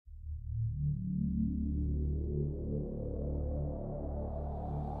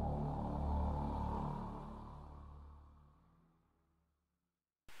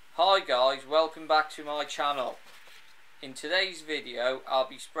Hi guys, welcome back to my channel. In today's video I'll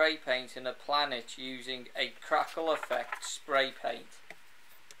be spray painting a planet using a Crackle effect spray paint.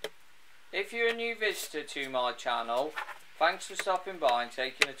 If you're a new visitor to my channel, thanks for stopping by and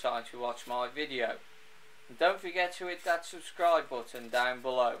taking the time to watch my video. And don't forget to hit that subscribe button down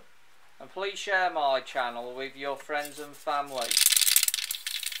below. And please share my channel with your friends and family.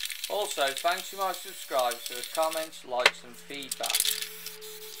 Also, thanks to my subscribers for the comments, likes and feedback.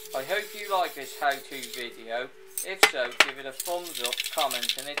 I hope you like this how-to video. If so, give it a thumbs up,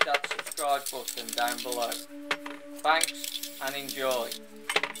 comment and hit that subscribe button down below. Thanks and enjoy.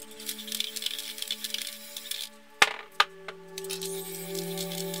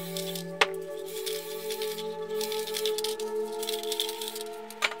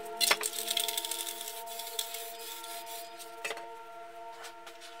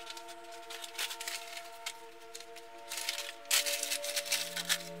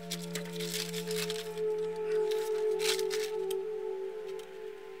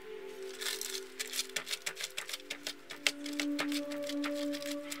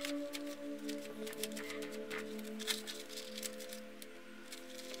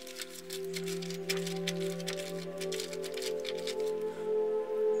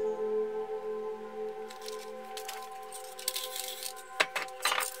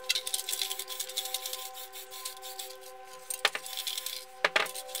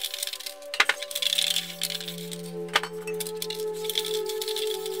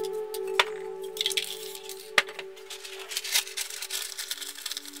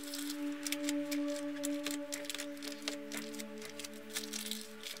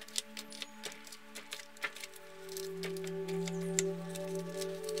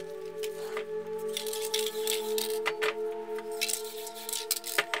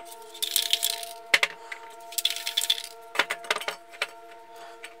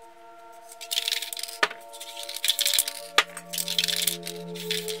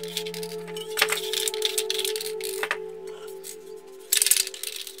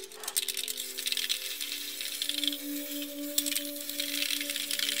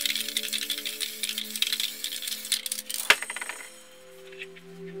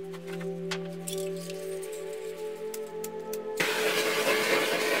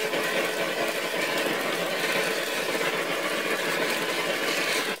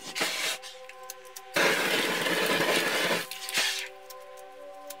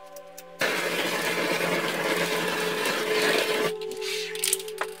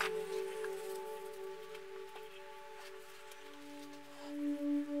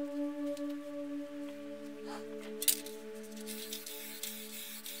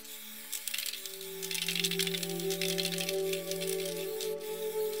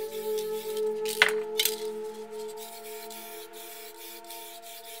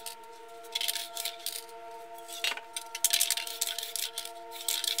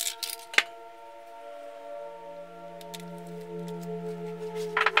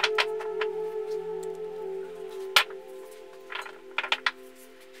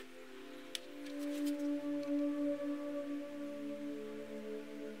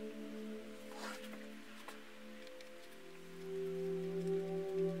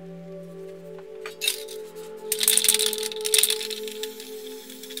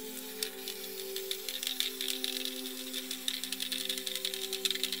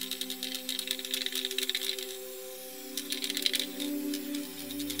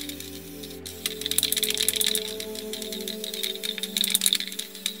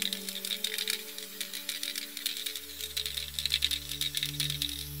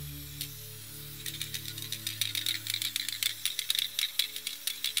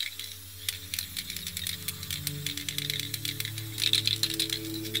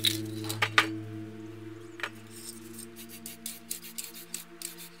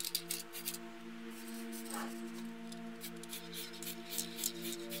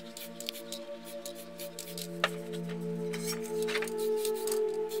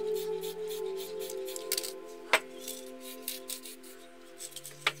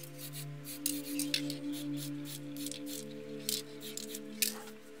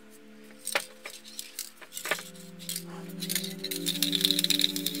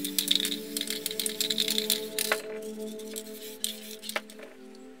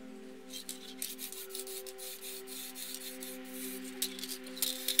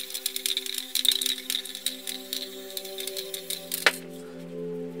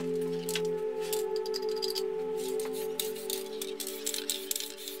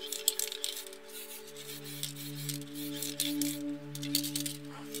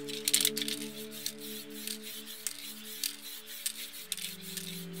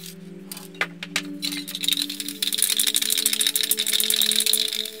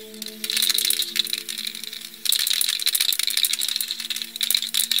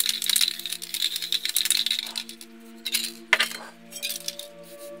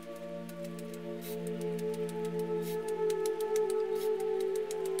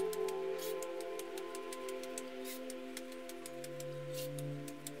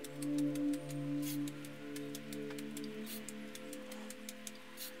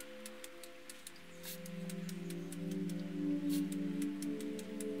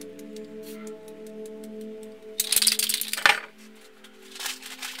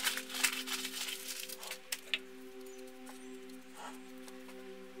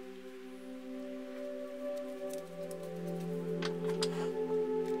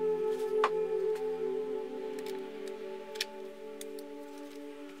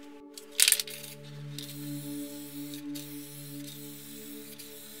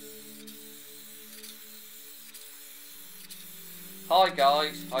 Hi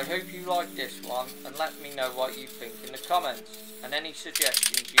guys, I hope you like this one and let me know what you think in the comments and any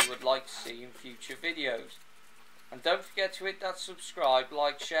suggestions you would like to see in future videos. And don't forget to hit that subscribe,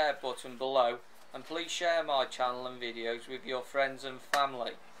 like, share button below, and please share my channel and videos with your friends and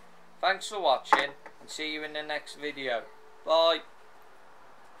family. Thanks for watching and see you in the next video. Bye.